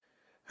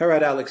All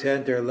right,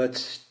 Alexander,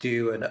 let's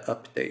do an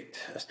update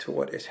as to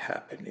what is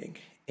happening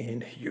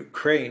in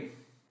Ukraine.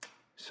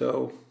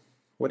 So,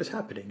 what is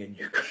happening in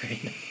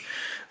Ukraine?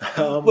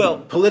 Well,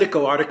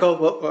 Political article.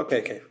 Well,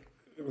 okay.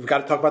 We've got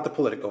to talk about the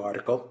political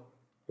article,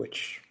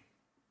 which,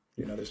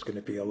 there's going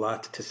to be a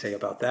lot to say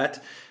about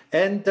that.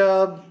 And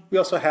we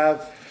also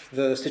have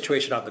the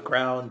situation on the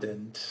ground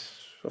and,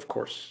 of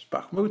course,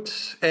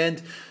 Bakhmut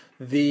and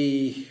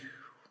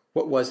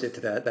what was it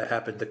that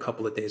happened a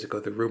couple of days ago?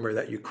 The rumor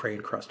that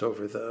Ukraine crossed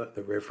over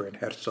the river in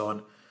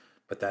Kherson,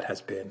 but that has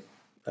been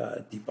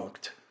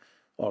debunked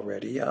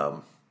already.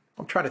 I'm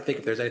trying to think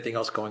if there's anything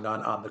else going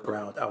on the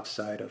ground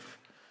outside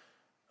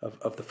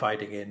of the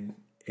fighting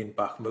in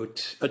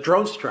Bakhmut.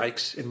 Drone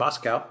strikes in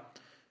Moscow,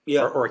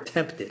 yeah, or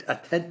attempted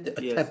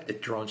yes,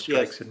 drone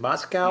strikes yes, in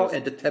Moscow, yes,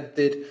 and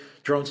attempted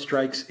drone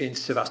strikes in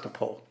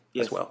Sevastopol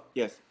as yes, well.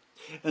 yes.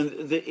 And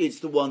it's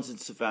the ones in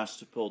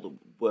Sevastopol that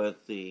were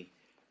the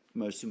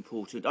most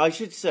important. I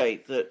should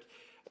say that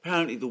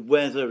apparently the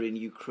weather in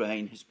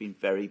Ukraine has been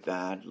very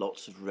bad.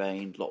 Lots of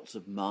rain, lots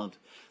of mud.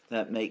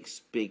 That makes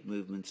big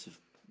movements of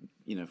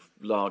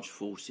large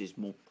forces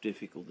more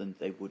difficult than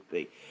they would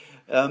be.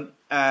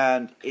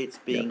 And it's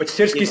being... But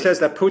Sirsky says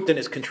that Putin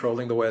is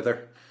controlling the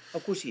weather.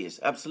 Of course he is,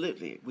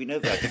 absolutely. We know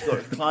that. He's got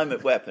a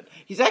climate weapon.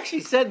 He's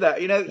actually said that.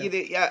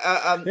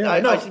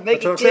 I should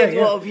make it clear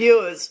to our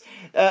viewers.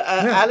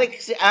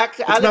 Alex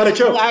not a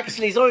joke.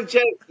 Actually, it's not a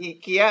joke.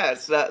 He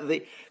has.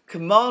 The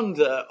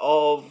commander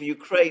of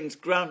Ukraine's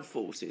ground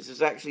forces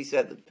has actually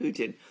said that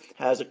Putin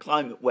has a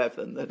climate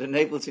weapon that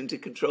enables him to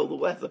control the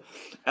weather.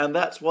 And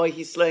that's why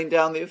he's slowing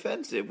down the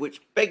offensive, which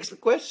begs the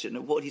question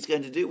of what he's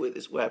going to do with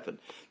this weapon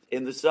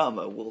in the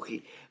summer. Will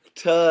he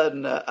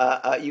turn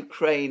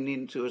Ukraine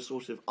into a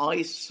sort of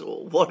ice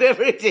or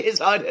whatever it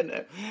is? I don't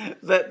know.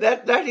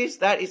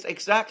 That is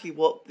exactly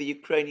what the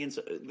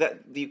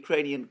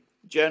Ukrainian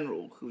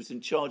general who's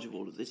in charge of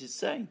all of this is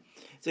saying.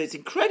 So it's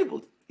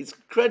incredible. It's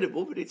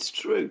incredible, but it's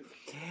true.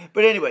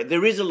 But anyway,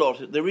 there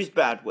is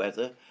bad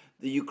weather.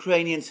 The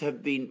Ukrainians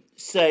have been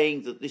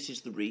saying that this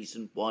is the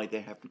reason why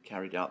they haven't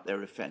carried out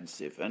their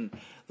offensive. And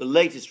the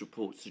latest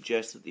report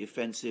suggests that the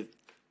offensive,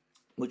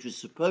 which was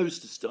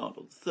supposed to start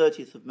on the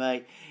 30th of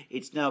May,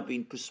 it's now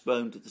been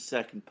postponed to the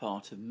second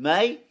part of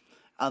May.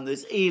 And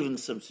there's even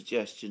some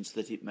suggestions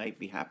that it may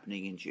be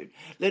happening in June.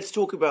 Let's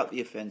talk about the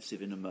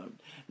offensive in a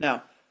moment.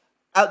 Now,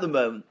 at the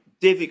moment,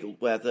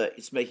 difficult weather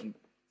is making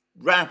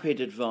rapid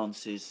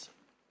advances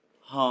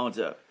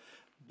harder.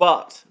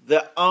 But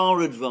there are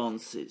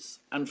advances,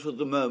 and for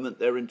the moment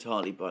they're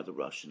entirely by the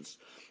Russians.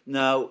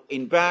 Now,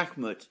 in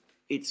Bakhmut,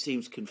 it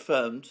seems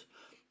confirmed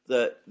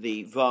that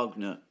the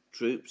Wagner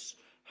troops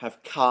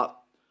have cut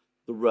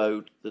the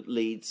road that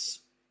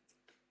leads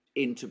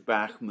into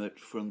Bakhmut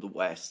from the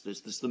west.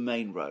 There's the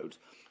main road.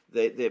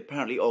 They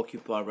apparently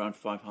occupy around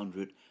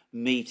 500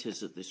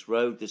 meters of this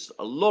road. There's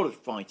a lot of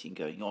fighting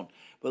going on,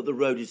 but the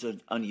road is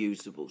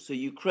unusable. So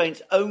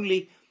Ukraine's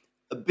only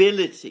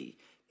ability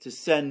to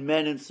send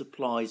men and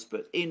supplies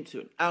but into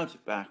and out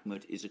of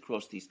Bakhmut is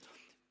across these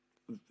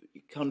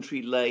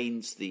country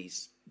lanes,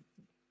 these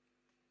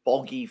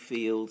boggy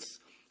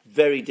fields,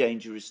 very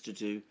dangerous to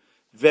do,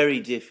 very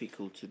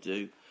difficult to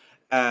do.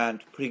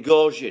 And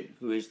Prigozhin,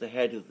 who is the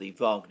head of the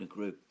Wagner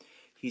group,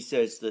 he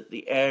says that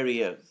the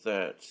area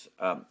that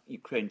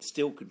Ukraine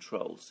still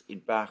controls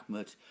in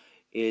Bakhmut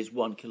is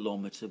 1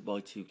 kilometer by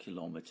 2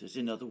 kilometers.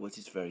 In other words,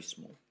 it's very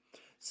small.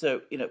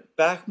 So,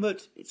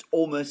 Bakhmut, it's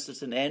almost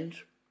at an end.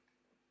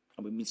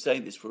 And we've been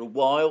saying this for a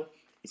while.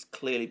 It's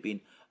clearly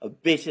been a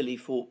bitterly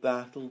fought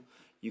battle.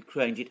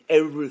 Ukraine did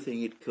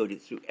everything it could.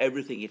 It threw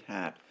everything it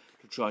had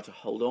to try to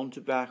hold on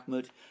to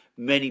Bakhmut.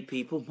 Many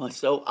people,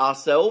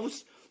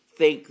 ourselves,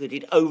 think that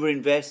it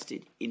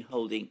overinvested in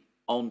holding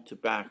on to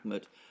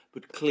Bakhmut.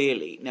 But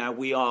clearly, now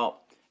we are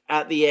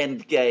at the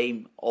end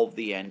game of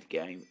the end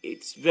game.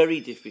 It's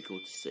very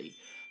difficult to see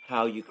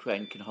how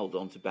Ukraine can hold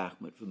on to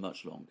Bakhmut for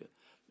much longer.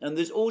 And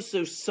there's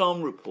also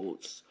some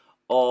reports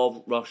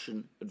of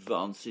Russian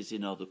advances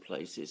in other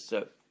places.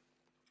 So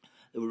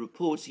there were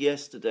reports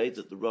yesterday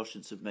that the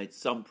Russians have made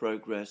some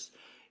progress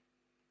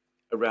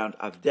around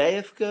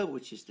Avdiivka,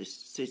 which is this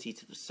city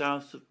to the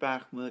south of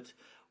Bakhmut,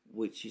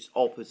 which is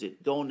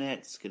opposite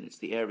Donetsk, and it's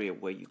the area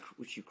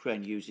which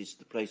Ukraine uses,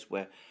 the place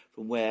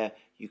from where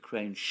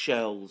Ukraine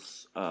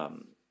shells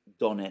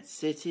Donetsk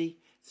city.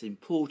 It's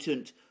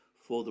important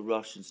for the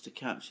Russians to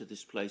capture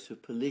this place for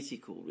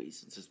political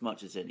reasons as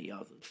much as any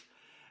others.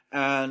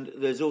 And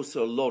there's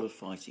also a lot of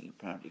fighting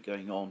apparently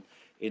going on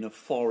in a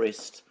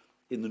forest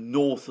in the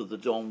north of the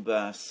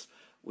Donbass,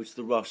 which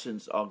the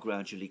Russians are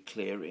gradually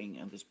clearing.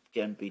 And there's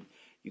again been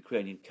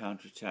Ukrainian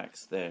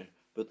counterattacks there,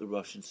 but the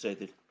Russians say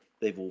that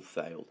they've all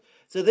failed.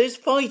 So there's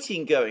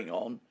fighting going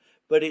on,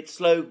 but it's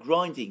slow,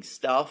 grinding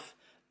stuff.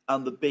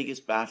 And the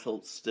biggest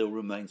battle still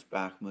remains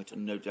Bakhmut,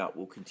 and no doubt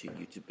will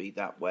continue to be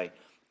that way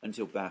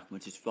until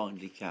Bakhmut is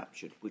finally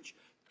captured, which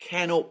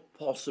cannot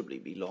possibly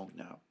be long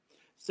now.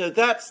 So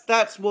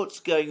that's what's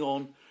going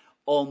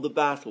on the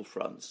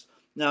battlefronts.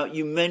 Now,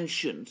 you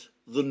mentioned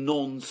the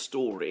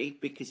non-story,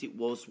 because it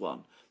was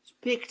one. It's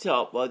picked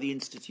up by the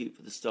Institute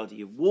for the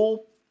Study of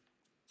War.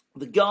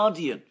 The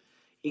Guardian,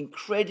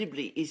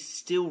 incredibly, is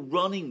still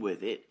running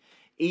with it,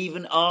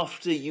 even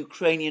after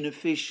Ukrainian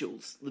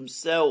officials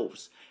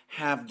themselves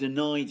have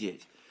denied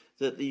it,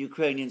 that the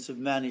Ukrainians have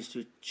managed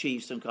to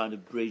achieve some kind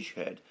of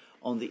bridgehead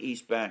on the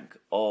east bank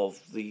of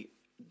the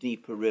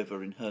Dnieper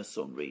River in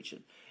Kherson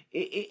region.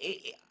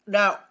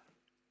 Now,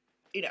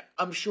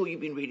 I'm sure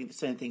you've been reading the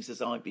same things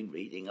as I've been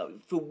reading.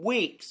 For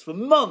weeks, for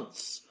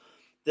months,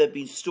 there have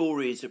been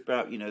stories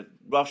about,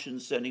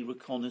 Russians sending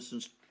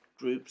reconnaissance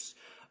groups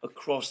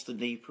across the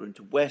Dnieper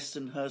into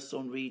western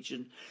Kherson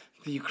region,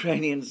 the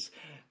Ukrainians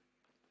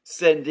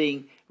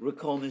sending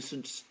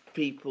reconnaissance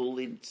people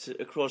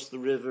across the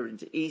river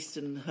into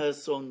eastern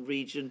Kherson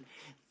region,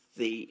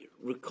 the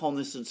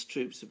reconnaissance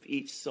troops of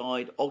each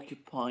side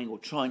occupying or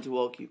trying to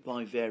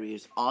occupy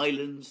various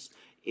islands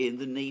in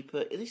the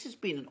Dnieper. This has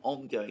been an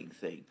ongoing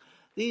thing.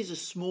 These are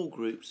small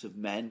groups of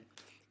men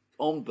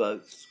on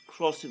boats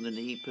crossing the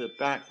Dnieper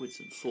backwards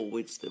and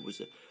forwards. There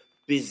was a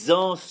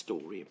bizarre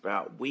story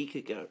about a week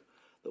ago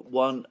that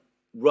one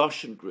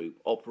Russian group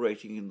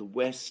operating in the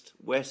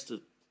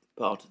western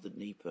part of the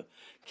Dnieper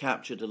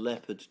captured a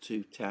Leopard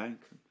 2 tank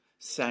and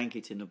sank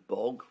it in a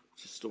bog,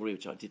 which is a story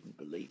which I didn't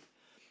believe.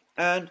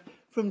 And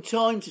from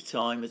time to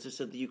time, as I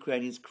said, the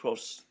Ukrainians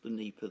cross the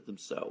Dnieper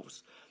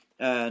themselves,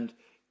 and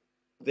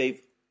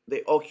they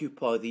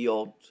occupy the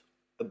odd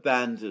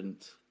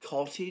abandoned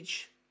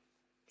cottage,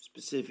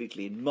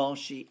 specifically in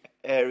marshy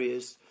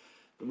areas.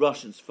 The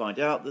Russians find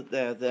out that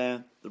they're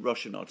there. The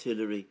Russian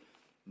artillery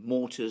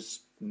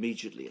mortars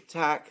immediately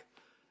attack.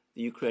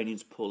 The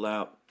Ukrainians pull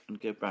out and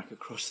go back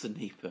across the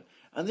Dnieper.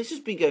 And this has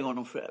been going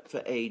on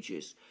for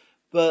ages.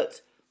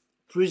 But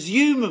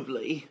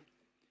presumably,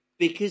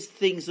 because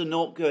things are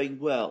not going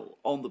well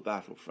on the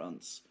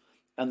battlefronts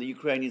and the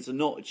Ukrainians are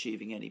not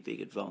achieving any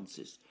big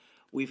advances,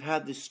 we've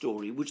had this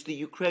story, which the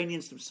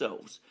Ukrainians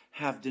themselves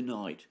have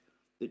denied,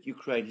 that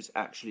Ukraine has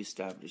actually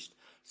established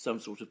some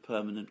sort of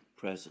permanent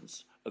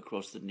presence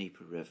across the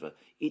Dnieper River.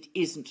 It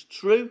isn't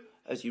true,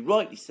 as you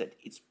rightly said.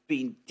 It's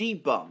been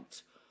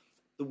debunked.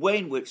 The way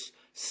in which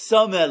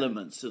some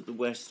elements of the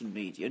Western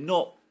media,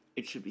 not,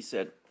 it should be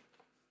said,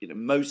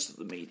 most of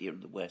the media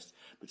in the West,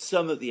 but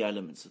some of the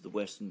elements of the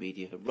Western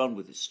media have run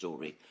with this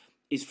story,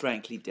 is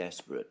frankly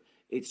desperate.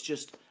 It's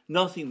just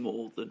nothing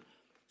more than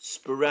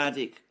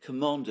sporadic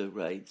commando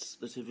raids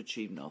that have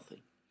achieved nothing.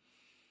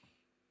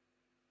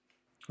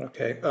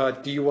 Okay.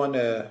 Do you want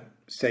to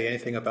say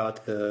anything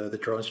about the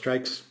drone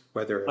strikes?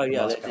 Whether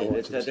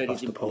that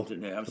is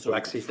important. I'm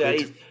sorry.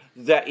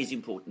 That is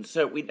important.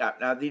 So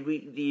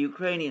the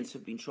Ukrainians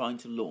have been trying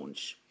to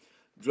launch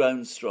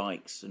drone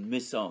strikes and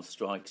missile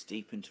strikes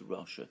deep into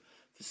Russia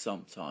for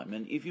some time.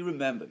 And if you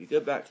remember, if you go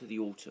back to the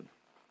autumn,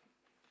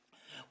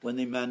 when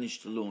they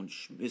managed to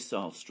launch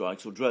missile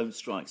strikes or drone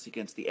strikes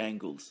against the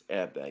Engels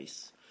air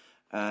base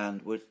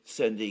and were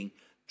sending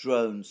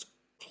drones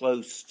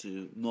close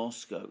to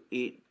Moscow,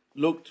 it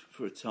looked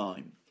for a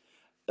time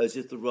as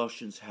if the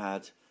Russians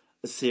had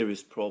a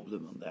serious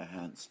problem on their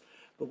hands.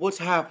 But what's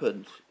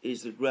happened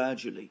is that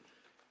gradually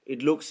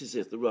it looks as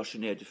if the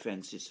Russian air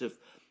defences have,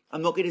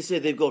 I'm not going to say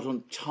they've got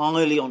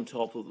entirely on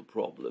top of the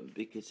problem,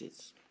 because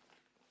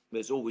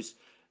there's always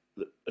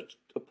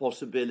a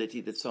possibility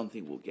that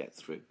something will get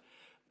through.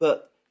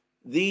 But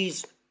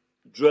these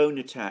drone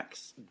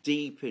attacks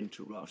deep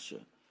into Russia,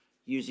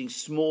 using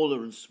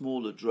smaller and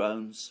smaller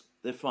drones,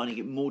 they're finding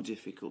it more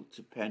difficult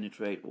to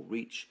penetrate or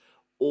reach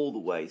all the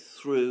way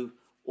through,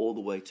 all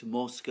the way to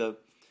Moscow.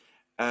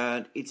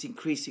 And it's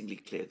increasingly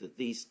clear that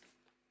these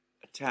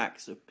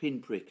attacks are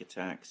pinprick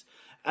attacks,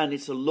 and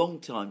it's a long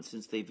time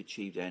since they've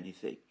achieved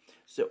anything.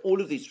 So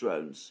all of these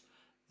drones,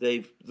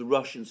 the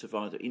Russians have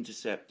either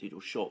intercepted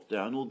or shot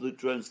down, or the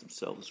drones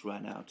themselves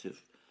ran out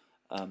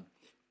of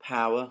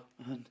power,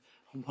 and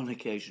on one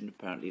occasion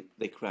apparently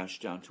they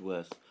crashed down to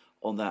earth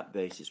on that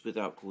basis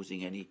without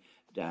causing any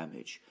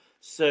damage.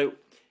 So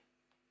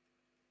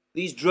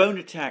these drone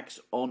attacks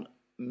on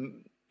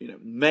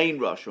main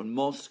Russia, on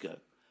Moscow,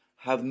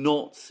 have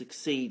not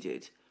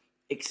succeeded,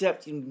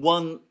 except in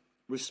one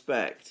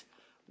respect,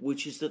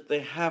 which is that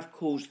they have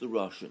caused the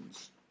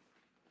Russians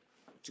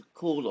to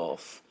call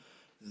off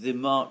the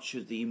march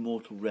of the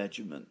Immortal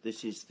Regiment.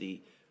 This is the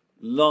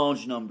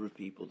large number of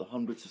people, the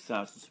hundreds of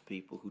thousands of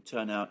people who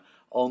turn out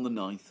on the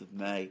 9th of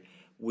May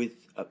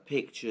with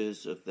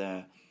pictures of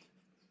their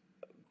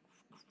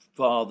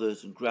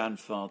fathers and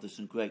grandfathers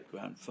and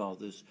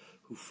great-grandfathers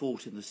who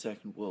fought in the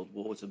Second World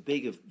War. It's a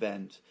big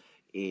event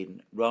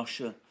in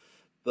Russia.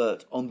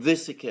 But on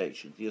this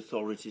occasion, the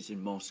authorities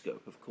in Moscow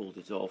have called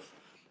it off.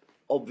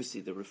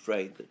 Obviously, they're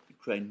afraid that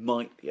Ukraine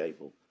might be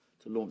able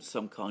to launch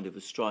some kind of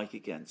a strike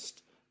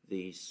against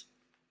this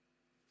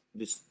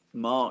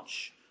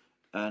march,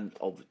 and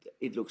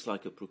it looks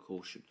like a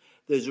precaution.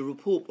 There's a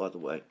report, by the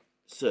way,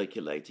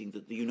 circulating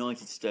that the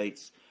United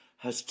States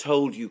has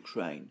told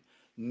Ukraine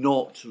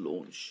not to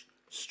launch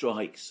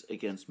strikes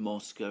against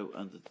Moscow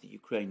and that the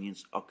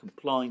Ukrainians are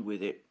complying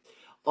with it.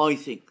 I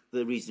think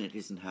the reason it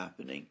isn't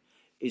happening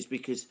is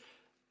because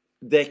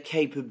their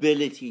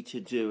capability to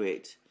do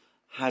it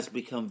has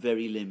become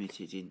very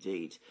limited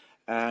indeed.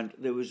 And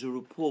there was a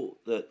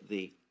report that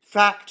the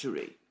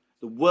factory,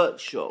 the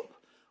workshop,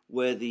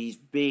 where these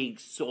big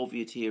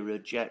Soviet-era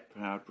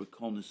jet-powered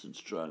reconnaissance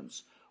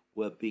drones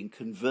were being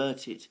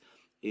converted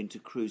into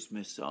cruise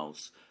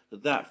missiles,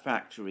 that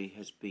factory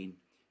has been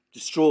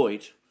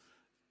destroyed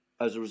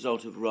as a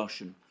result of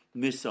Russian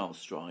missile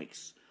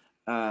strikes,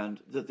 and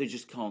that they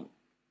just can't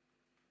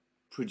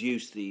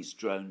produce these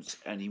drones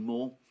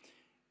anymore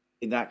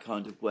in that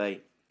kind of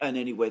way, and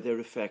anyway their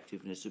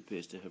effectiveness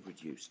appears to have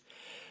reduced.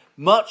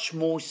 Much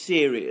more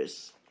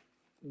serious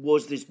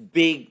was this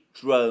big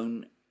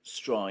drone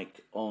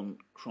strike on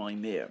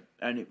Crimea,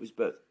 and it was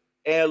both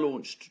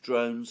air-launched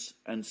drones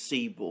and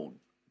seaborne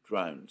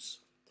drones.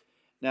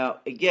 Now,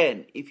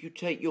 again, if you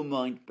take your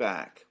mind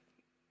back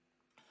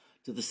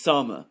to the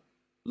summer,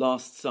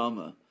 last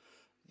summer,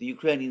 the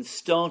Ukrainians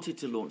started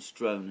to launch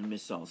drone and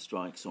missile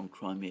strikes on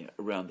Crimea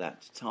around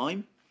that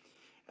time.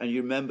 And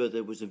you remember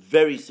there was a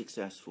very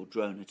successful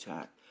drone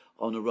attack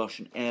on a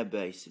Russian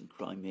airbase in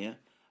Crimea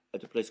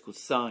at a place called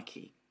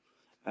Saki.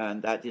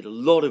 And that did a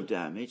lot of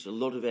damage. A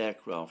lot of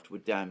aircraft were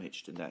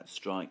damaged in that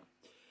strike.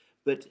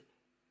 But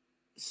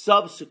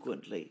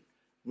subsequently,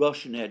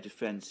 Russian air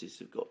defenses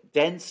have got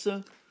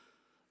denser.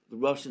 The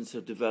Russians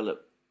have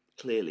developed,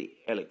 clearly,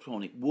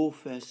 electronic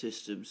warfare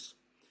systems.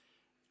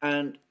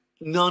 And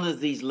none of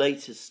the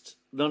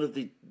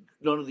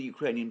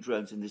Ukrainian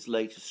drones in this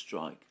latest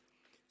strike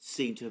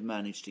seem to have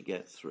managed to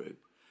get through.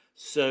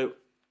 So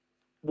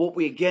what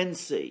we again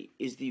see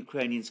is the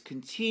Ukrainians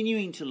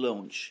continuing to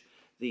launch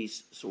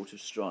these sort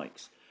of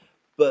strikes,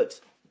 but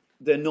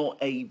they're not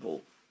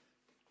able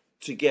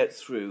to get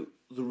through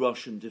the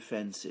Russian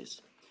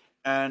defenses.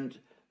 And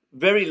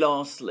very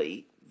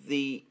lastly,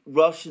 the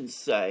Russians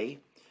say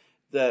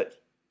that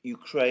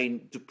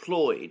Ukraine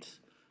deployed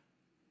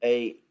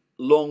a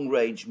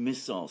long-range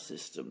missile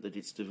system that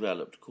it's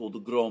developed called the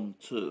Grom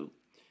 2.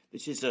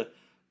 This is a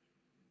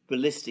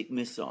ballistic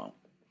missile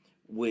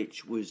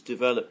which was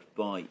developed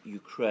by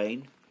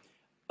Ukraine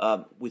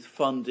with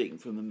funding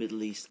from a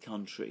Middle East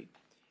country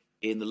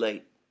in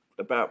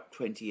about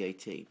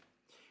 2018.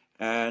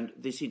 And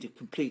they seem to have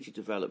completed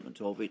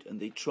development of it, and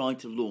they've tried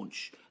to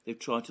launch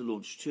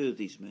two of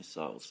these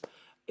missiles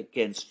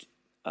against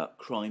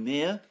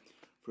Crimea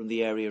from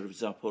the area of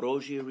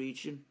Zaporozhye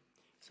region.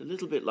 It's a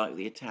little bit like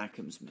the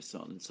ATACMS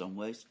missile in some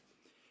ways.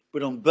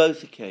 But on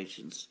both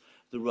occasions,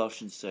 the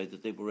Russians say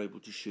that they were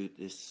able to shoot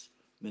this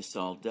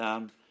missile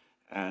down,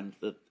 and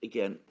that,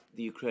 again,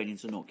 the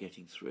Ukrainians are not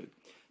getting through.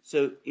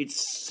 So it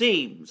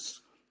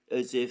seems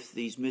as if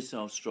these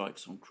missile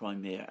strikes on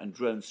Crimea and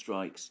drone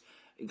strikes,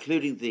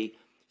 including the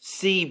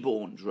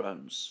seaborne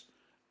drones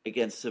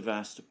against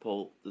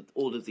Sevastopol, that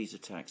all of these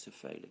attacks are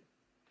failing.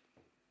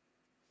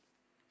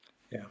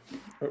 Yeah.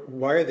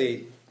 Why are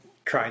they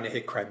trying to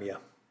hit Crimea?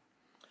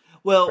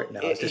 Well, right now,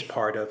 is this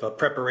part of a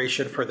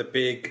preparation for the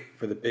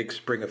big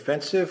spring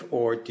offensive,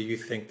 or do you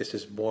think this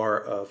is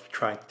more of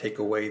trying to take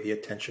away the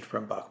attention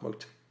from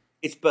Bakhmut?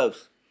 It's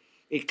both.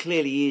 It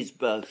clearly is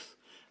both.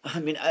 I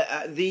mean,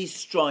 these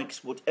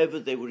strikes, whatever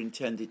they were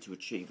intended to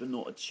achieve, are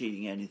not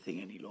achieving anything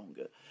any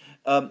longer.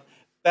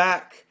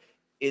 Back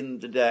in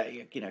the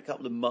day, a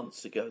couple of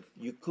months ago,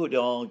 you could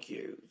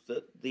argue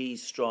that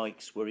these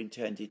strikes were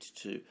intended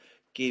to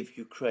give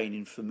Ukraine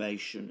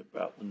information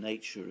about the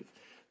nature of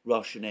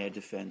Russian air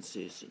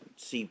defences and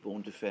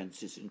seaborne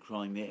defences in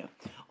Crimea.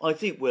 I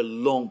think we're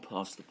long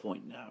past the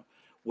point now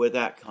where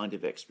that kind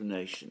of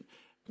explanation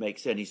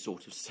makes any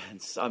sort of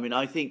sense. I mean,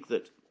 I think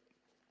that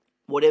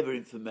whatever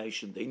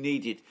information they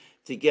needed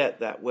to get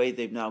that way,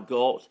 they've now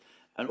got,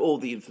 and all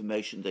the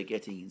information they're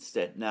getting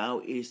instead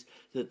now is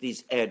that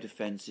these air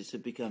defences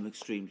have become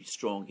extremely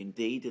strong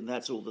indeed, and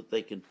that's all that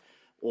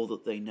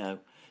they know.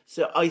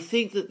 So I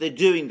think that they're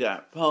doing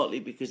that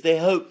partly because they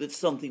hope that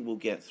something will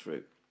get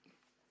through.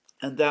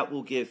 And that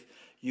will give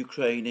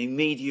Ukraine a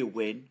media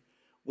win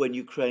when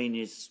Ukraine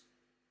is,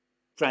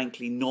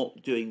 frankly,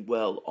 not doing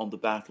well on the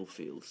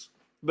battlefields.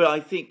 But I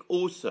think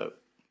also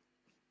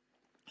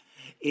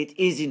it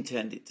is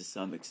intended to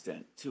some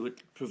extent to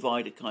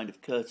provide a kind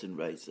of curtain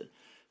raiser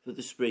for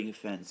the spring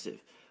offensive,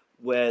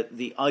 where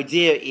the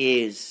idea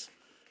is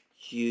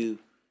you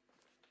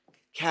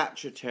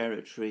capture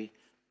territory,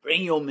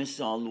 bring your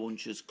missile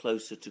launchers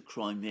closer to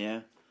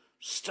Crimea,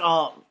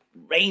 start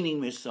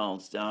raining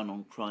missiles down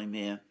on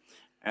Crimea,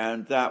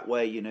 and that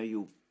way,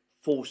 you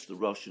force the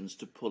Russians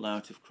to pull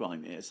out of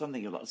Crimea,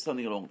 something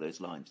along those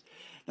lines.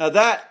 Now,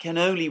 that can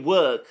only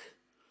work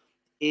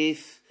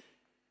if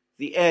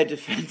the air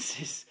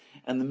defences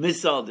and the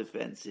missile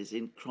defences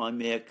in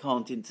Crimea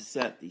can't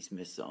intercept these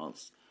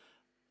missiles.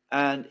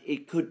 And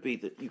it could be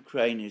that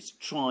Ukraine is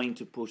trying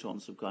to put on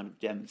some kind of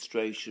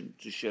demonstration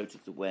to show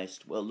to the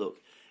West, well,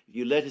 look, if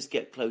you let us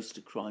get close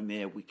to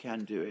Crimea, we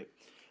can do it.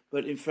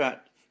 But in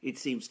fact, it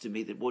seems to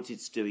me that what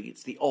it's doing,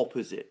 it's the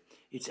opposite.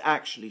 It's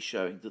actually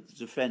showing that the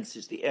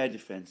defences, the air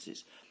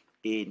defences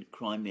in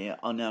Crimea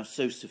are now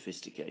so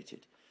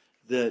sophisticated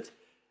that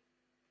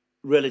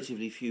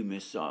relatively few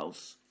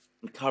missiles,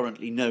 and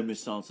currently no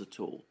missiles at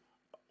all,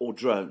 or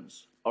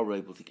drones, are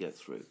able to get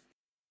through.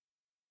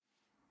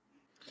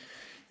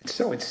 it's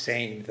so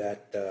insane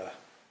that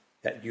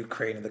that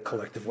Ukraine and the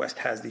collective West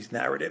has these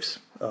narratives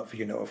of,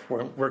 if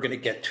we're going to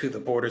get to the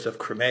borders of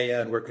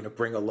Crimea and we're going to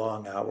bring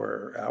along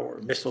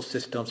our missile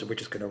systems and we're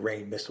just going to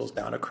rain missiles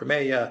down on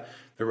Crimea,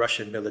 the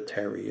Russian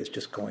military is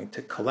just going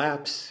to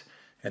collapse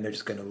and they're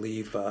just going to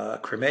leave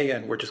Crimea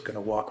and we're just going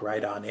to walk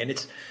right on in.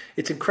 It's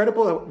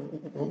incredible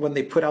when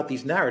they put out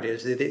these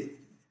narratives.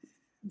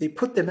 They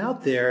put them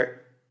out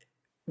there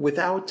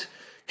without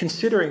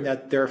considering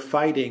that they're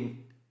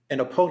fighting an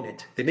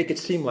opponent. They make it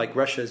seem like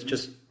Russia is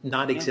just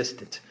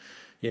non-existent.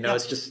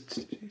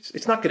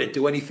 It's not going to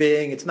do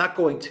anything. It's not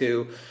going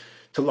to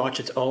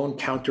launch its own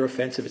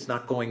counteroffensive. It's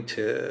not going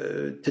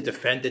to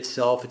defend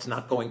itself. It's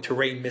not going to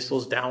rain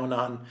missiles down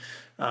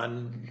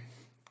on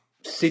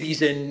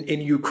cities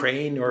in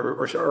Ukraine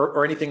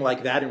or anything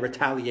like that in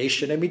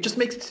retaliation. I mean, it just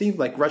makes it seem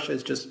like Russia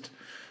is just,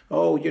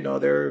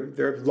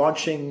 they're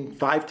launching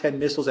 5-10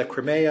 missiles at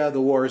Crimea.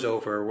 The war is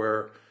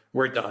over.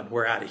 We're done.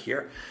 We're out of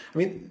here. I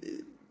mean,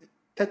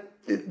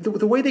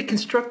 the way they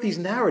construct these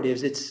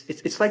narratives,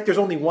 it's like there's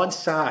only one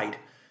side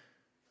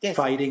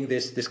fighting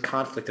this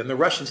conflict, and the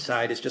Russian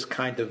side is just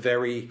kind of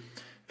very,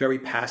 very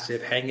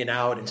passive, hanging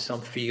out in some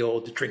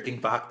field,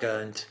 drinking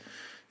vodka,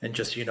 and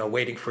just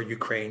waiting for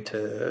Ukraine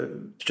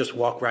to just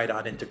walk right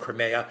on into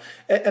Crimea.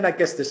 And I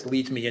guess this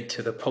leads me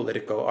into the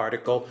Politico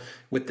article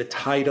with the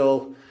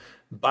title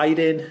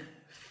 "Biden's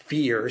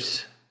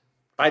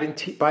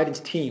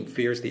team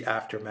fears the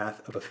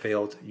aftermath of a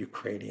failed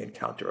Ukrainian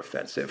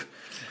counteroffensive."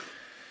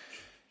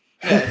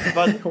 Yes,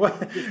 but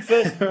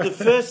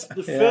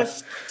the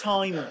first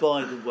time,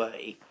 by the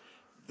way,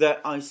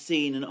 that I've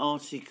seen an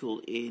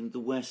article in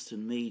the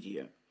Western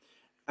media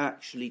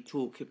actually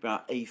talk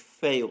about a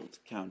failed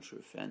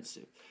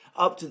counteroffensive.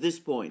 Up to this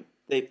point,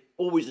 they've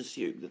always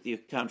assumed that the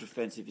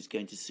counteroffensive is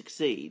going to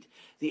succeed.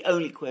 The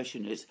only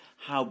question is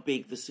how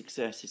big the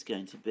success is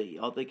going to be.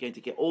 Are they going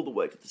to get all the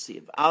way to the Sea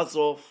of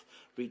Azov,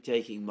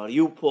 retaking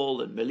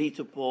Mariupol and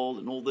Melitopol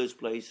and all those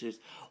places,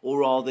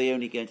 or are they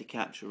only going to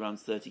capture around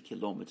 30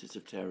 kilometers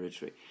of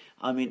territory?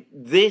 I mean,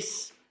 the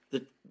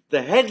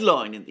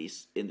headline in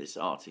this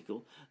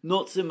article,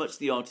 not so much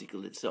the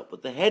article itself,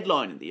 but the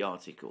headline in the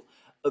article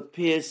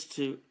appears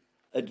to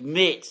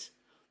admit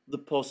the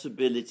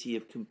possibility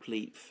of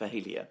complete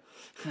failure.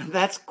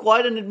 That's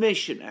quite an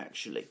admission,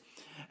 actually.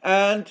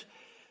 And,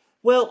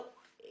 well,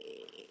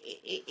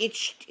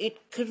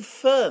 it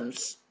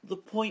confirms the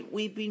point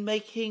we've been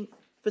making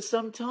for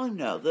some time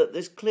now, that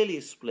there's clearly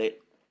a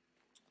split.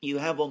 You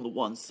have on the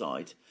one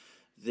side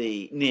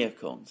the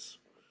neocons,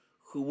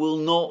 who will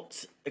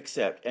not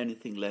accept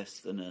anything less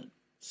than an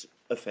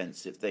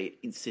offensive. They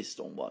insist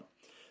on one.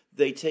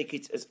 They take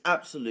it as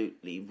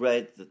absolutely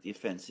read that the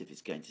offensive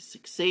is going to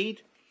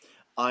succeed.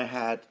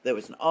 There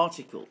was an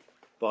article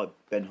by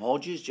Ben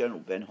Hodges, General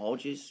Ben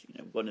Hodges,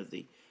 one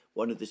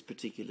of this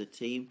particular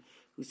team,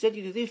 who said,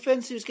 the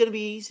offensive is going to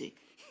be easy.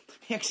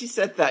 He actually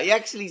said that. He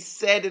actually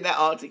said in that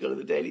article in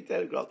the Daily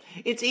Telegraph,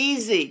 it's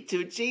easy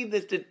to achieve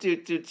this,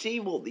 to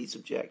achieve all these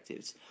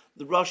objectives.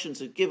 The Russians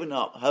have given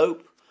up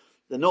hope.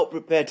 They're not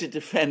prepared to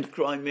defend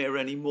Crimea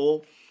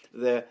anymore.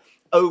 They're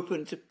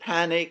open to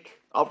panic.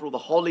 After all, the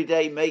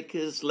holiday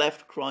makers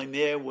left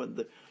Crimea when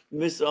the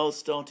missiles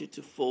started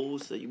to fall,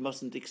 so you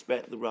mustn't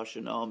expect the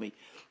Russian army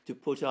to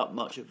put up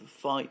much of a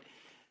fight.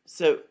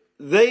 So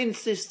they're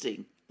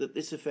insisting that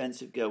this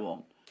offensive go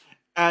on.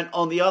 And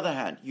on the other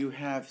hand, you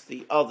have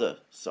the other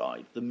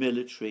side, the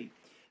military,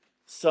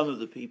 some of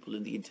the people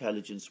in the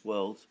intelligence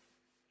world.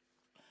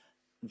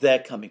 They're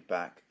coming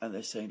back and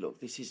they're saying,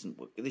 look, this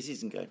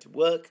isn't going to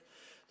work.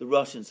 The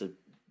Russians are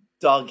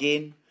dug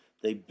in.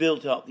 They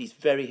built up these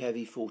very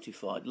heavy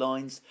fortified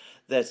lines.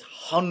 There's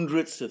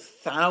hundreds of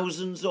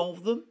thousands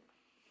of them.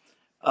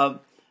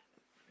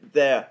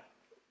 They're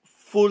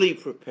fully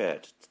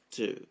prepared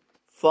to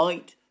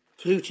fight.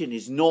 Putin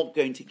is not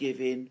going to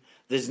give in.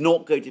 There's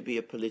not going to be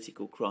a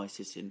political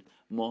crisis in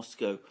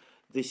Moscow.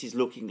 This is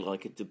looking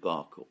like a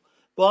debacle.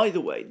 By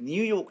the way, the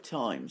New York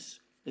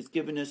Times has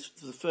given us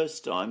for the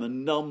first time a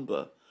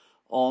number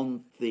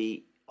on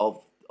the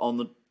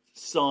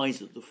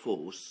size of the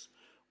force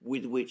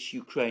with which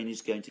Ukraine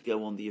is going to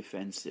go on the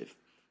offensive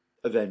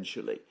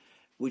eventually,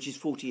 which is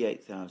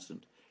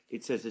 48,000.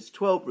 It says it's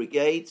 12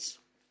 brigades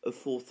of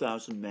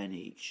 4,000 men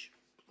each,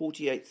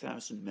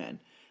 48,000 men.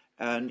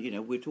 And,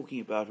 we're talking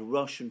about a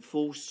Russian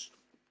force,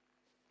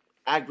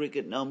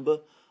 aggregate number,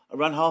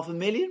 around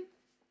 500,000.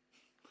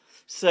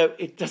 So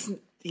it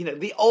doesn't,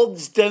 the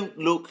odds don't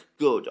look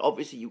good.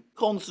 Obviously, you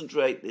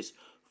concentrate this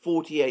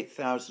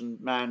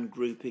 48,000 man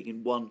grouping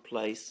in one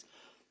place.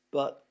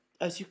 But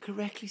as you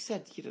correctly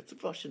said, the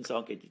Russians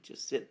aren't going to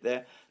just sit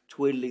there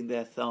twiddling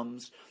their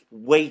thumbs,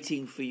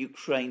 waiting for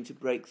Ukraine to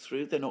break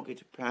through. They're not going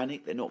to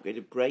panic. They're not going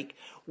to break.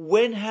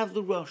 When have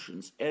the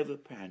Russians ever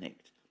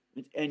panicked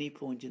at any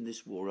point in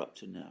this war up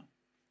to now?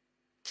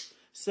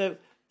 So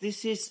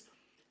this is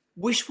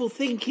wishful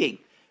thinking.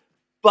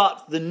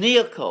 But the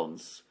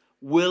neocons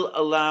will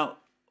allow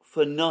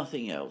for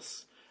nothing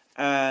else.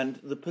 And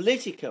the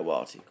Politico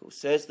article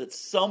says that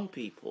some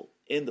people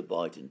in the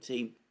Biden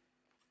team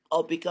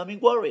are becoming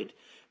worried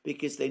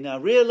because they now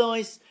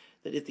realise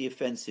that if the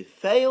offensive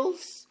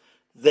fails,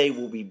 they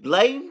will be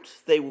blamed.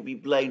 They will be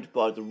blamed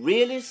by the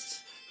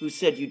realists who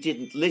said you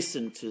didn't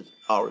listen to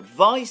our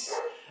advice,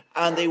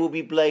 and they will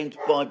be blamed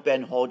by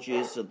Ben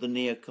Hodges and the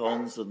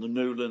neocons and the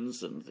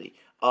Newlands and the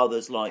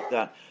others like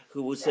that,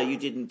 who will say you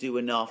didn't do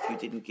enough, you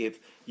didn't give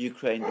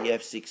Ukraine the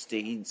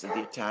F-16s and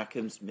the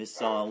ATACMS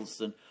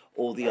missiles and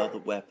all the other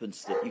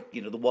weapons that,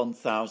 the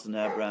 1,000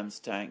 Abrams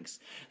tanks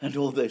and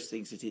all those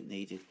things that it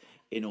needed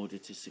in order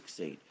to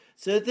succeed.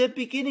 So they're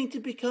beginning to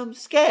become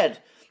scared.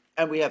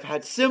 And we have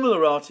had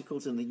similar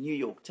articles in the New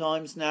York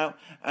Times now,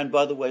 and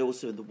by the way,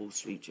 also in the Wall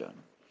Street Journal.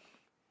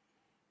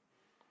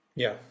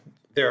 Yeah,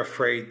 they're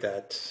afraid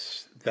that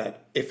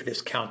if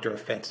this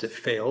counteroffensive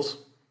fails,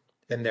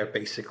 and they're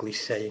basically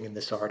saying in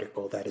this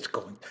article that it's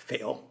going to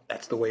fail.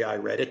 That's the way I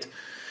read it.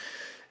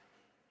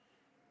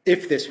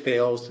 If this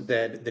fails,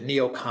 then the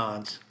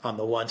neocons on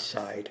the one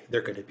side,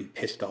 they're going to be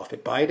pissed off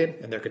at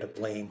Biden, and they're going to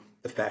blame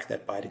the fact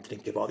that Biden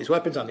didn't give all these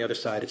weapons. On the other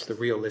side, it's the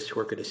realists who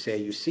are going to say,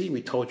 you see,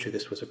 we told you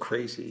this was a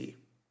crazy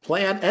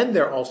plan. And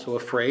they're also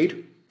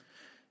afraid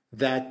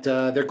that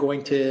they're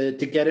going to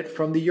get it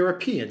from the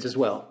Europeans as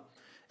well.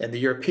 And the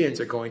Europeans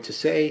are going to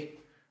say,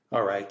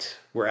 all right,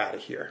 we're out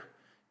of here.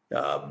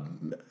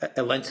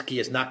 Zelensky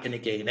is not going to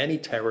gain any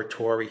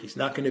territory. He's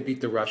not going to beat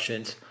the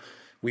Russians.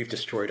 We've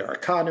destroyed our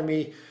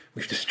economy.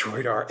 We've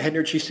destroyed our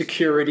energy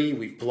security.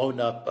 We've blown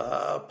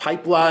up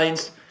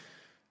pipelines.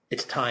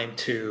 It's time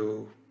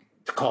to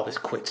call this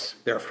quits.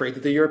 They're afraid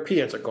that the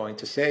Europeans are going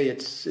to say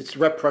it's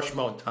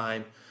rapprochement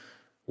time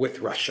with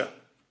Russia.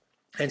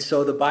 And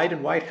so the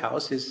Biden White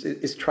House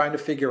is trying to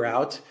figure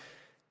out,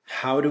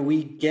 how do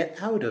we get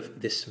out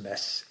of this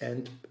mess?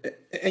 And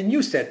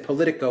you said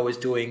Politico is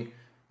doing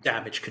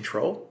damage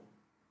control.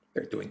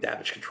 They're doing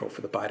damage control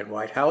for the Biden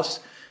White House.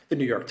 The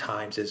New York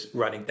Times is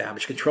running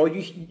damage control.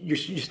 You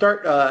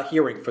start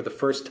hearing for the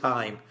first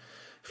time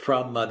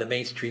from the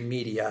mainstream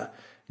media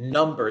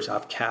numbers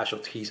of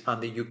casualties on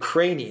the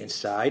Ukrainian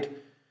side.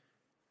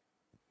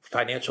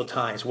 Financial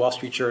Times, Wall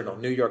Street Journal,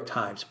 New York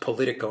Times,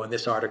 Politico in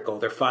this article,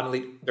 they're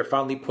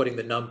finally putting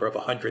the number of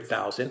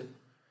 100,000.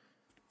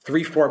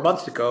 3-4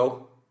 months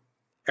ago,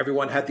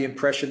 everyone had the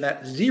impression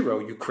that 0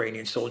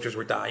 Ukrainian soldiers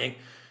were dying.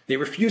 They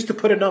refused to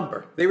put a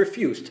number. They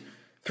refused.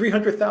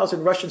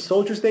 300,000 Russian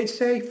soldiers, they'd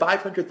say,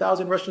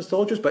 500,000 Russian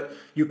soldiers, but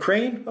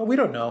Ukraine, we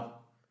don't know.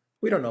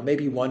 We don't know,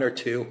 maybe 1 or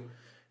 2.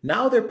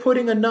 Now they're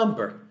putting a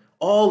number.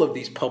 All of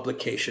these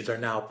publications are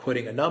now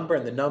putting a number,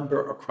 and the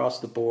number across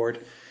the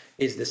board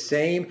is the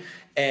same.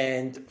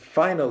 And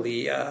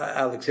finally,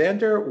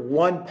 Alexander,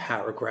 one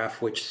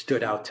paragraph which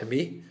stood out to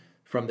me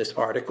from this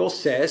article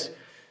says,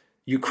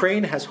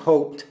 Ukraine has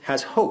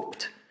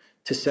hoped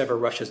to sever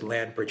Russia's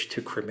land bridge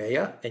to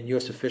Crimea, and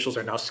U.S. officials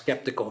are now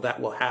skeptical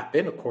that will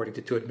happen, according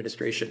to 2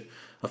 administration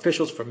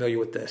officials familiar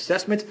with the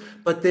assessment.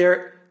 But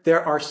there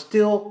are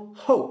still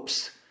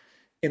hopes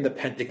in the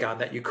Pentagon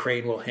that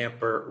Ukraine will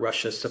hamper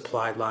Russia's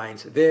supply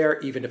lines there,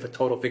 even if a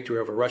total victory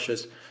over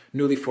Russia's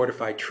newly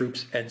fortified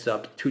troops ends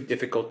up too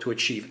difficult to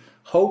achieve.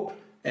 Hope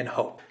and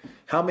hope.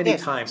 How many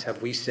times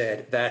have we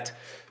said that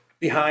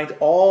behind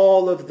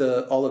all of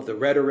the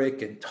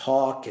rhetoric and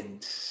talk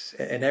and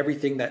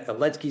everything that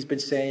Zelensky's been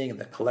saying, and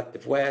the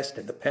collective West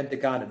and the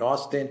Pentagon and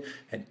Austin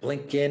and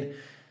Blinken,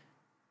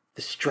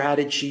 the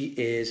strategy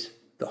is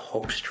the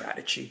hope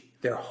strategy.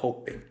 They're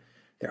hoping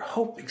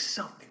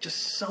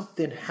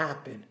something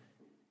happen.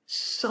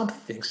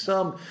 Something,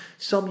 some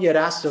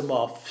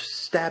Yerasimov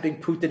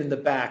stabbing Putin in the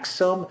back,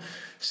 some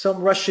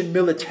Russian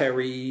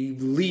military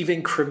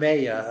leaving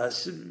Crimea,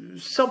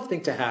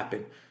 something to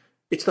happen.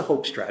 It's the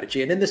hope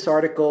strategy. And in this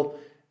article,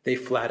 they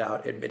flat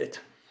out admit it.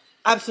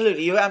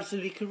 Absolutely. You're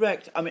absolutely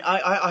correct. I mean,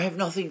 I have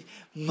nothing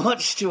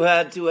much to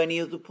add to any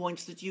of the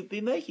points that you've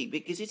been making,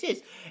 because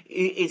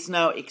it's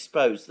now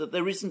exposed that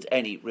there isn't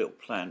any real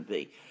plan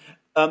B.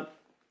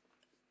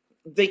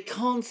 They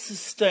can't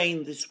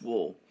sustain this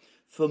war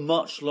for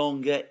much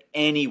longer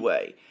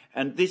anyway.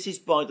 And this is,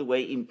 by the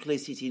way,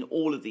 implicit in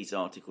all of these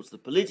articles. The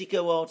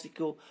Politico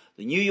article,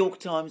 the New York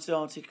Times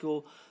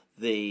article,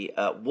 the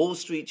Wall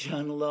Street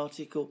Journal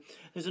article.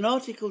 There's an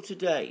article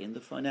today in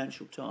the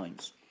Financial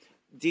Times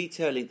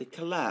detailing the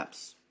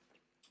collapse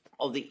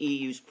of the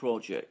EU's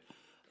project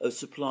of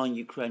supplying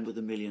Ukraine with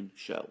 1 million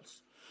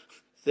shells.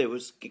 They were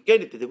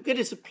going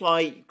to supply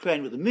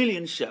Ukraine with 1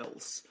 million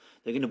shells.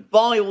 They're going to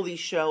buy all these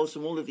shells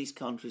from all of these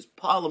countries,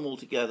 pile them all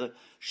together,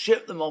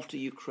 ship them off to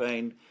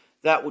Ukraine.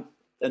 That would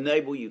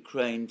enable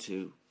Ukraine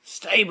to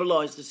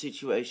stabilize the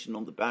situation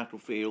on the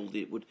battlefield.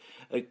 It would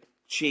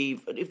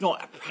achieve, if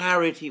not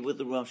parity with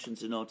the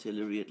Russians in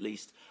artillery, at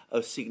least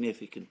a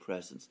significant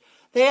presence.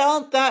 There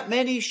aren't that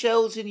many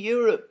shells in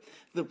Europe.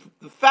 The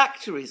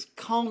factories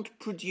can't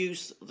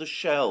produce the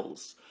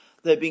shells.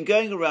 They've been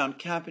going around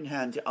cap in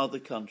hand to other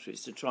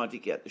countries to try to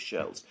get the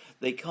shells.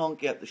 They can't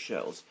get the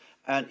shells.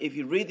 And if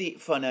you read the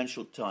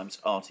Financial Times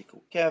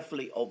article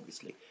carefully,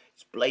 obviously,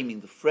 it's blaming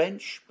the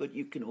French, but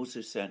you can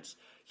also sense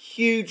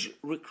huge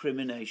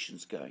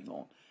recriminations going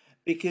on,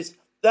 because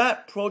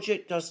that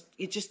project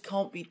just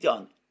can't be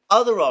done.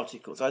 Other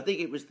articles, I think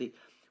it was the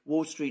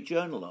Wall Street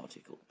Journal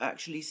article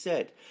actually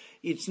said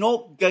it's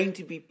not going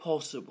to be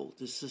possible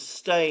to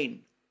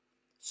sustain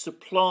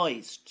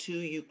supplies to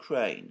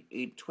Ukraine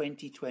in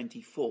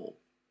 2024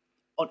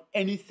 on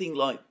anything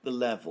like the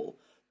level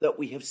that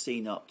we have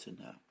seen up to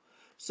now.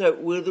 So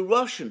with the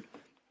Russian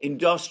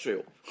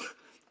industrial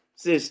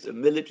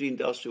system, military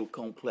industrial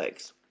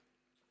complex,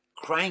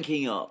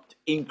 cranking up,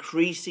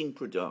 increasing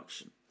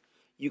production,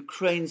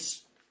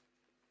 Ukraine's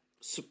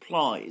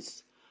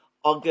supplies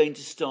are going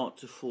to start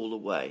to fall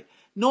away.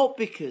 Not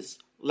because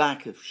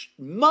lack of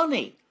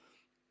money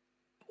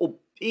or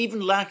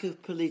even lack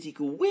of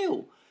political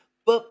will,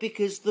 but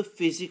because the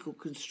physical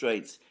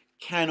constraints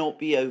cannot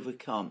be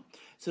overcome.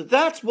 So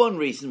that's one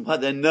reason why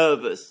they're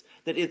nervous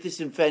that if this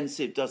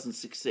offensive doesn't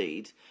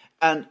succeed,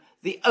 and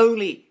the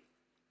only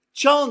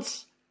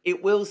chance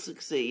it will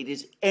succeed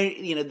is,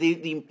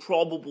 the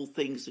improbable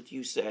things that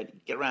you said,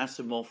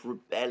 Gerasimov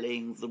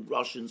rebelling, the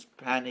Russians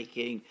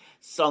panicking,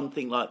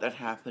 something like that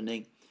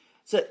happening.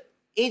 So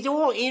it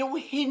all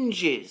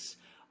hinges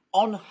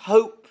on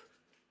hope.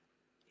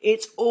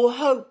 It's all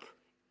hope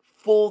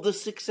for the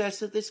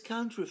success of this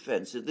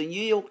counteroffensive. The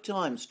New York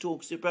Times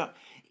talks about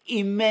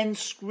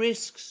immense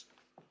risks.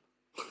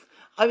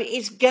 I mean,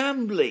 it's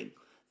gambling.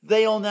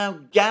 They are now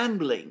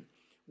gambling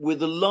with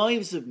the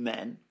lives of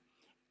men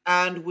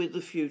and with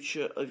the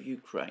future of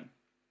Ukraine,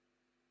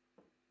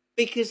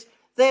 because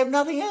they have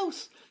nothing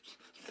else.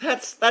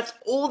 That's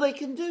all they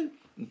can do.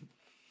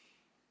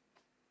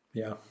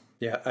 Yeah,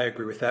 I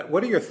agree with that.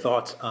 What are your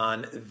thoughts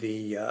on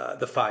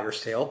the fire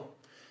sale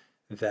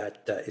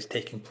that is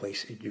taking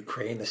place in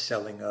Ukraine, the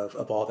selling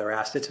of all their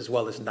assets, as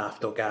well as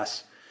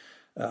Naftogaz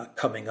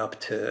coming up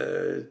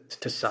to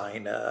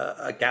sign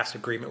a gas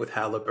agreement with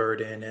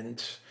Halliburton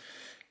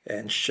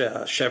and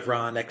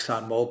Chevron,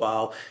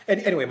 ExxonMobil.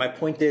 And anyway, my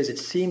point is, it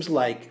seems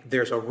like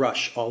there's a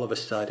rush all of a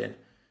sudden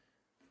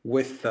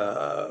with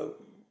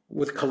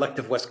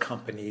Collective West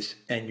companies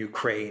and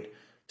Ukraine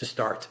to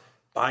start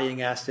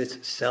buying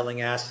assets,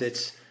 selling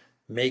assets,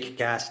 make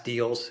gas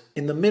deals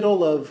in the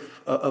middle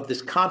of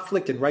this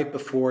conflict and right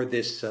before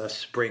this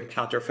spring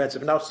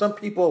counteroffensive. Now, some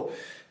people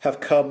have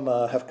come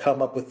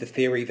up with the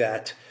theory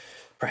that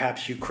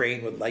perhaps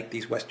Ukraine would like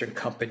these Western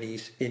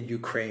companies in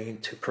Ukraine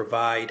to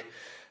provide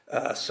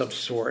some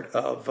sort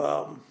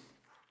of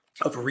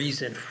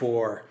reason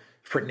for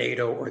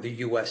NATO or the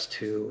U.S.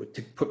 to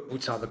put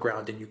boots on the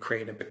ground in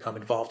Ukraine and become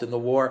involved in the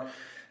war.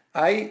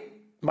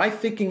 My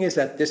thinking is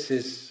that this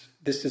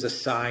is a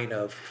sign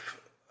of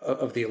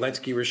the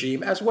Zelensky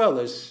regime, as well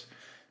as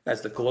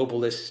the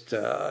globalist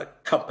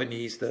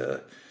companies,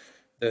 the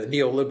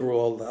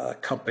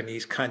neoliberal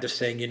companies, kind of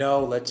saying,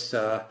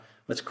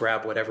 let's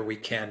grab whatever we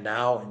can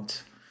now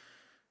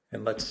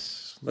and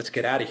let's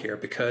get out of here,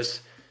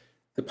 because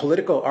the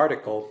Political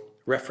article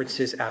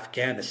references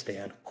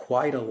Afghanistan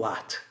quite a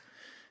lot.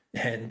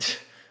 And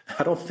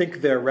I don't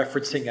think they're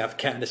referencing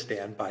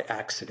Afghanistan by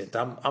accident.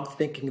 I'm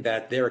thinking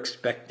that they're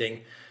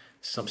expecting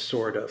some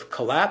sort of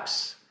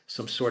collapse,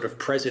 some sort of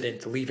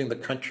president leaving the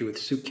country with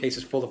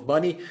suitcases full of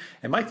money.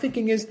 And my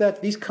thinking is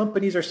that these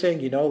companies are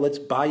saying, let's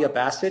buy up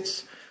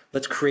assets,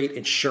 let's create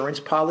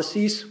insurance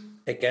policies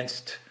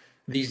against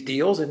these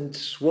deals,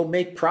 and we'll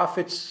make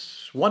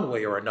profits one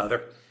way or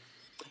another.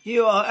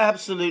 You are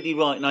absolutely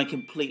right, and I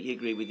completely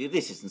agree with you.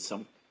 This isn't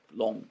some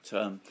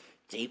long-term,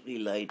 deeply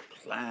laid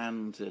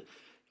plan to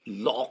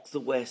lock the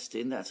West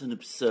in. That's an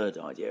absurd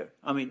idea.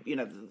 I mean,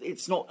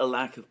 it's not a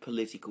lack of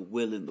political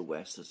will in the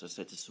West, as I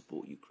said, to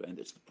support Ukraine.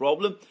 That's the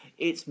problem.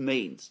 It's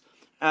means.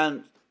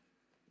 And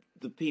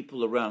the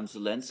people around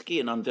Zelensky,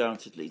 and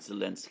undoubtedly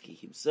Zelensky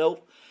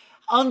himself,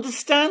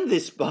 understand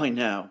this by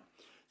now.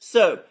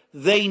 So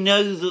they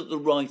know that the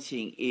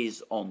writing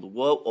is on the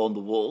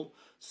wall.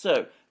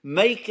 So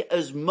make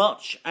as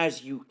much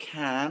as you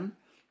can,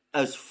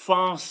 as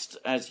fast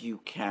as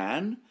you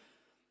can,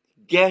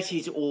 get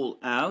it all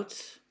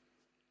out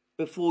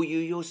before you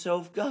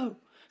yourself go.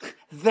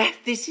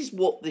 This is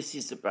what this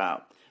is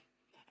about.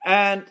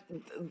 And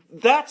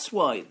that's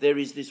why there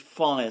is this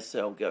fire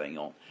sale going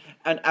on.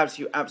 And as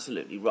you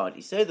absolutely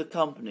rightly say, the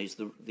companies,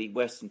 the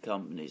Western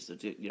companies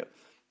that are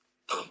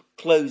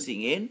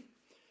closing in,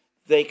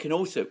 they can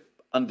also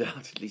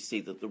undoubtedly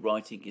see that the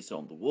writing is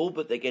on the wall,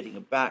 but they're getting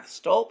a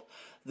backstop.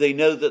 They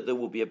know that there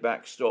will be a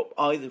backstop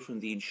either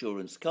from the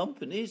insurance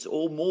companies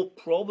or more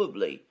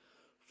probably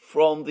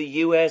from the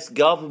US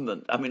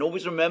government. I mean,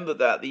 always remember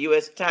that, the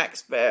US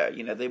taxpayer,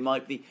 there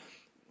might be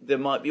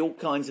all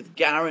kinds of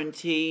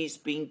guarantees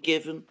being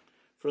given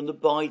from the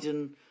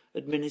Biden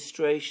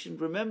administration.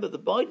 Remember, the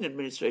Biden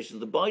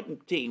administration, the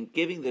Biden team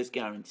giving those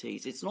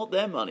guarantees, it's not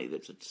their money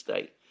that's at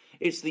stake.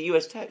 It's the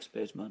US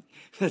taxpayers' money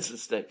that's at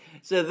stake.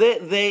 So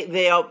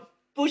they are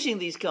pushing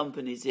these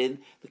companies in.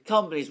 The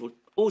companies will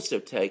also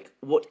take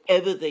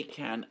whatever they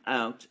can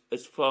out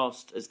as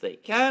fast as they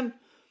can,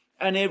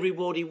 and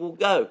everybody will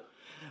go.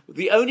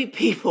 The only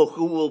people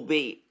who will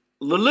be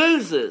the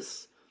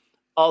losers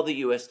are the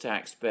US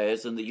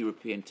taxpayers and the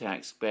European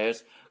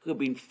taxpayers who have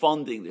been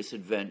funding this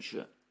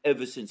adventure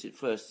ever since it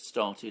first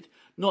started,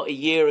 not a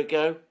year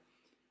ago,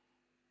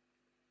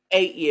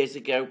 8 years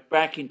ago,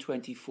 back in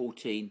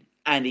 2014,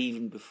 and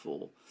even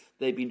before.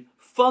 They've been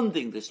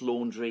funding this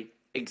laundry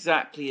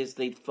exactly as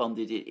they'd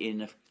funded it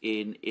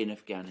in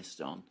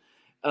Afghanistan.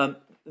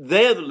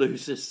 They're the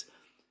losers.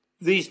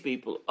 These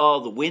people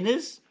are the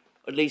winners,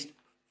 at least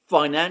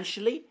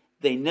financially.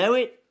 They know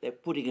it. They're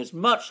getting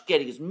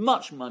as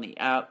much money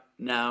out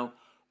now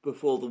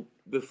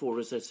before,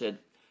 as I said,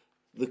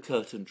 the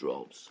curtain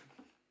drops.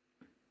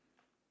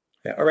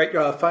 Yeah. All right.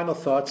 Final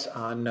thoughts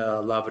on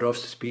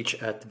Lavrov's speech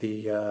at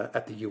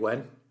the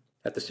UN,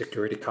 at the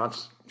Security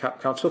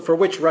Council, for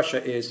which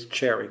Russia is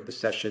chairing the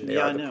session. They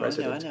are the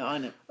president I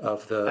know.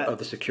 of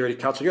the Security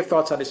Council. Your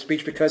thoughts on his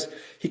speech, because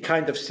he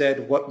kind of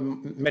said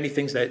many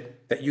things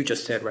that you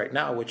just said right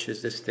now, which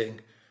is this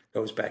thing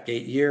goes back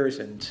 8 years,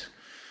 and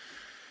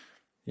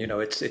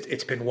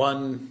it's been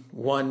one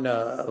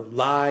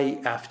lie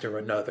after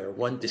another,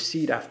 one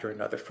deceit after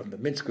another, from the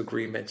Minsk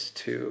agreements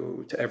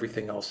to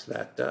everything else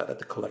that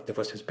the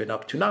collectivist has been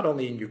up to, not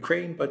only in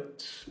Ukraine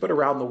but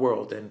around the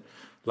world. And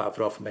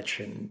Lavrov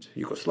mentioned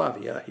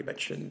Yugoslavia, he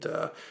mentioned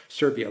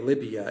Serbia,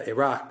 Libya,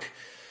 Iraq,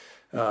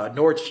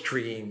 Nord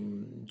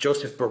Stream,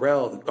 Joseph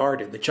Borrell, the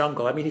garden, the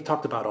jungle. I mean, he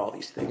talked about all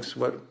these things.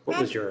 What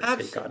was your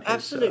take on his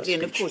absolutely, speech?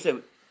 And of course,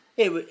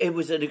 it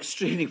was an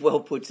extremely well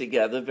put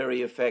together,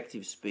 very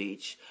effective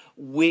speech,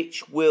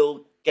 which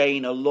will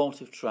gain a lot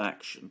of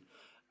traction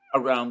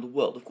around the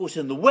world. Of course,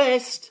 in the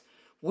West,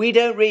 we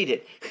don't read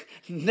it.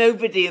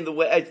 Nobody in the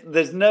West,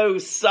 there's no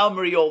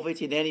summary of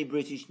it in any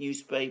British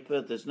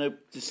newspaper. There's no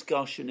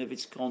discussion of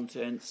its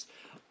contents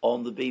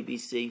on the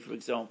BBC, for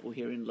example,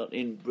 here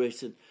in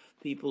Britain.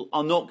 People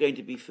are not going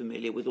to be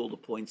familiar with all the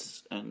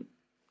points and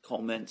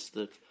comments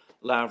that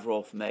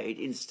Lavrov made.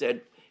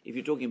 Instead, if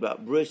you're talking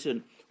about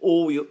Britain,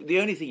 the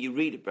only thing you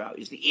read about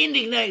is the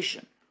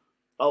indignation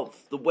of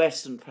the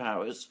Western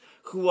powers,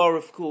 who are,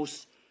 of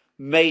course,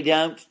 made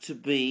out to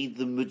be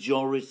the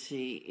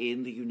majority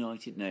in the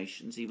United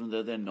Nations, even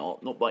though they're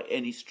not by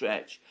any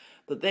stretch.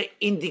 But their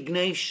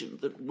indignation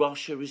that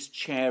Russia is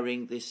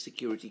chairing this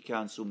Security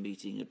Council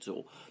meeting at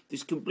all,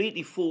 this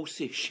completely false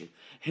issue,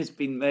 has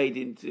been made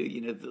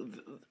into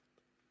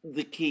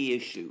the key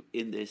issue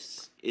in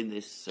this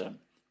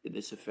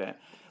affair.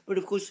 But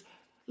of course,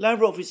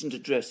 Lavrov isn't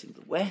addressing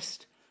the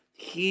West.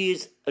 He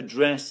is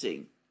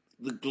addressing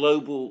the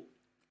global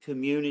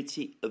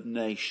community of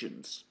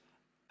nations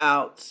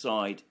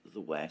outside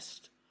the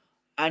West.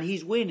 And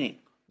he's winning.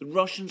 The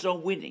Russians are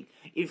winning.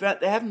 In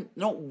fact, they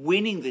not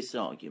winning this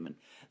argument.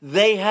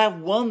 They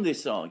have won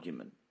this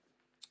argument.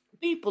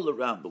 People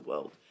around the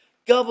world,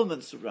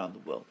 governments around the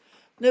world,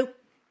 know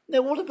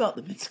all about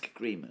the Minsk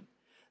Agreement.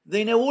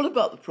 They know all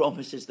about the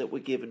promises that were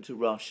given to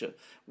Russia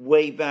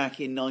way back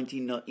in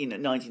 1989,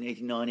 in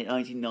 1990,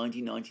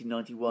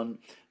 1991.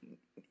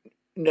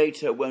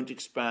 NATO won't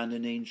expand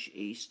an inch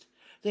east.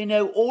 They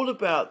know all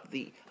about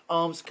the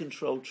arms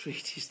control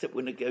treaties that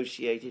were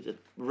negotiated at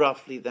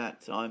roughly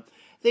that time.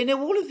 They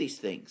know all of these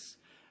things.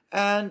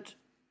 And,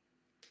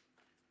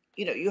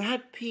 you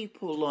had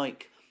people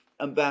like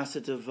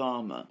Ambassador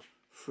Varma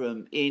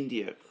from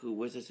India,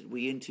 who, as I said,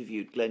 we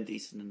interviewed, Glenn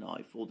Deason and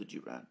I, for the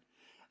Duran. And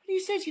he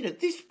says,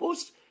 this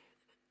was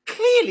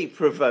clearly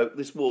provoked,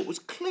 this war was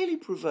clearly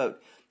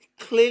provoked.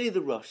 Clearly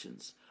the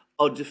Russians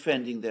are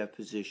defending their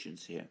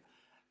positions here.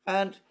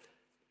 And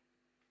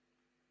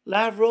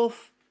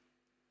Lavrov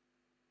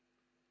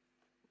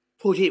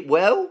put it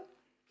well.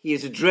 He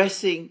is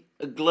addressing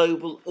a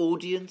global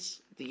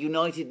audience. The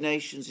United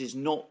Nations is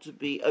not to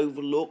be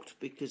overlooked,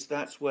 because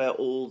that's where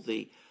all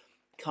the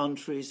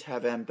countries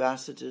have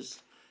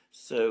ambassadors.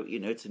 So,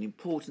 it's an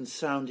important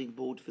sounding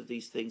board for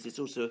these things. It's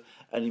also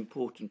an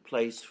important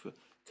place for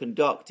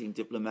conducting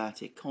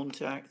diplomatic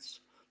contacts.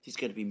 He's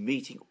going to be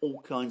meeting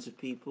all kinds of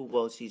people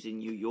whilst he's in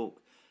New York,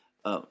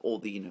 or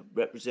the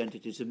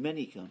representatives of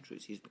many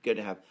countries he's going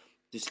to have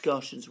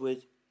discussions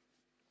with.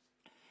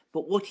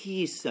 But what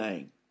he is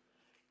saying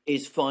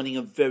is finding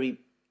a very,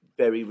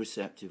 very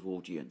receptive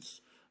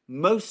audience.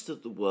 Most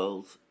of the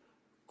world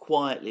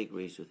quietly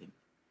agrees with him.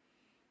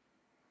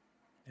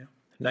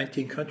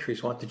 19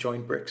 countries want to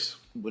join BRICS.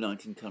 Well,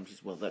 19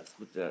 countries, what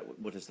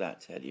does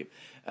that tell you?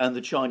 And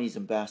the Chinese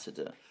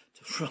ambassador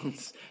to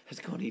France has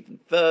gone even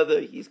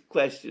further. He's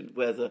questioned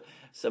whether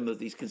some of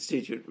these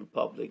constituent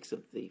republics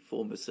of the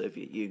former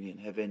Soviet Union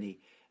have any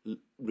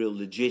real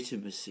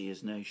legitimacy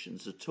as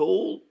nations at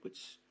all,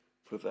 which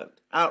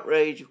provoked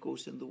outrage, of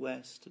course, in the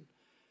West.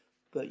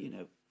 But,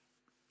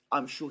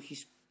 I'm sure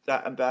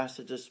that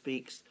ambassador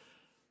speaks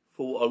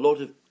for what a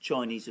lot of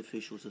Chinese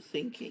officials are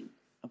thinking,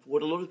 and for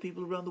what a lot of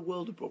people around the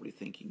world are probably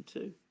thinking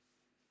too.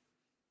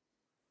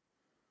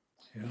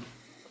 Yeah.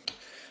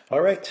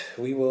 All right,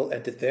 we will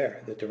end it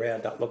there. The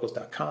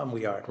Duran.locals.com.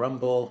 We are at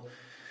Rumble,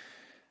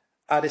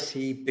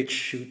 Odyssey,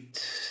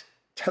 BitChute,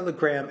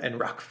 Telegram, and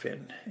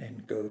Rockfin.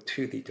 And go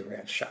to the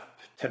Duran shop.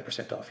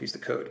 10% off. Use the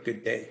code.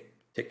 Good day.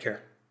 Take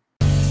care.